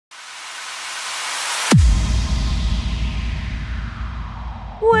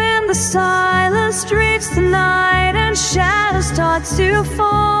the silence drifts the night and shadows start to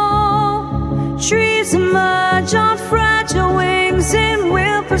fall. Trees emerge on fragile wings in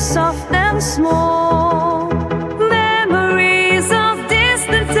whispers soft and small. Memories of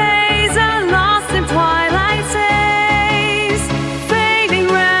distant days are lost in twilight's haze. Fading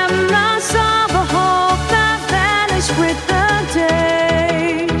remnants of a hope that vanished with the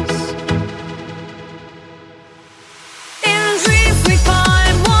days. In dreams we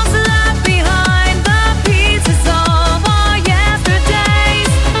find what's left behind, the pieces of our yesterdays.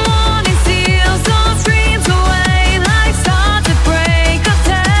 Morning seals those dreams away like stars that break of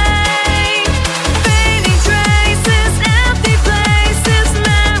day. Fading traces, empty places,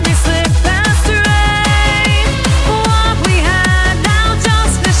 memories slip and stray. What we had now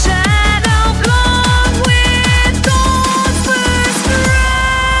just a shadow blown with dawn's first ray.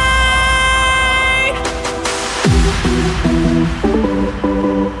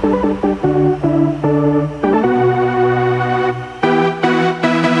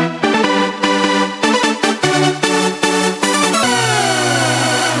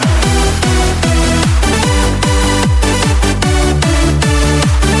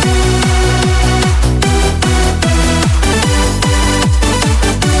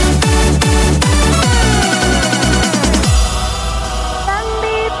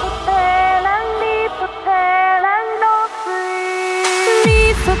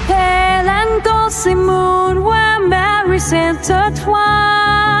 Neath a pale and ghostly moon where memories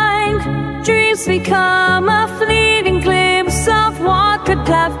intertwine, dreams become a fleeting glimpse of what could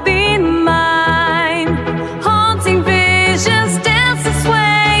have been.